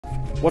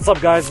What's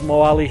up guys,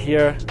 Moali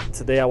here.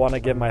 Today I want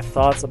to give my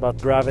thoughts about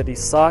Gravity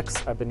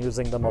socks. I've been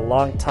using them a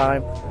long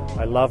time.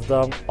 I love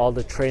them. All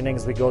the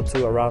trainings we go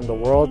to around the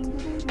world,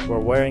 we're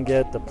wearing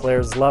it. The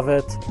players love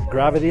it.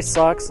 Gravity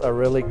socks are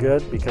really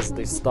good because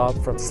they stop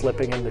from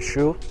slipping in the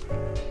shoe.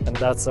 And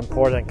that's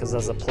important because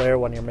as a player,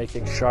 when you're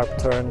making sharp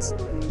turns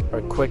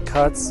or quick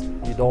cuts,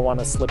 you don't want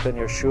to slip in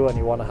your shoe and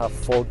you want to have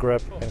full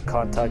grip and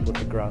contact with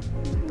the ground.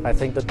 I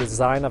think the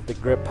design of the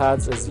grip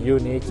pads is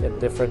unique and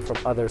different from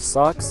other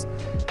socks,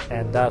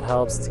 and that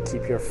helps to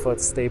keep your foot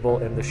stable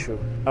in the shoe.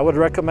 I would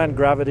recommend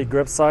Gravity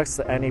grip socks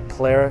to any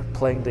player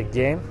playing the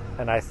game,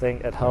 and I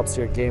think it helps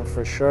your game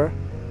for sure,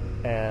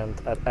 and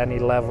at any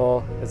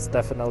level it's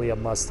definitely a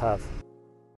must-have.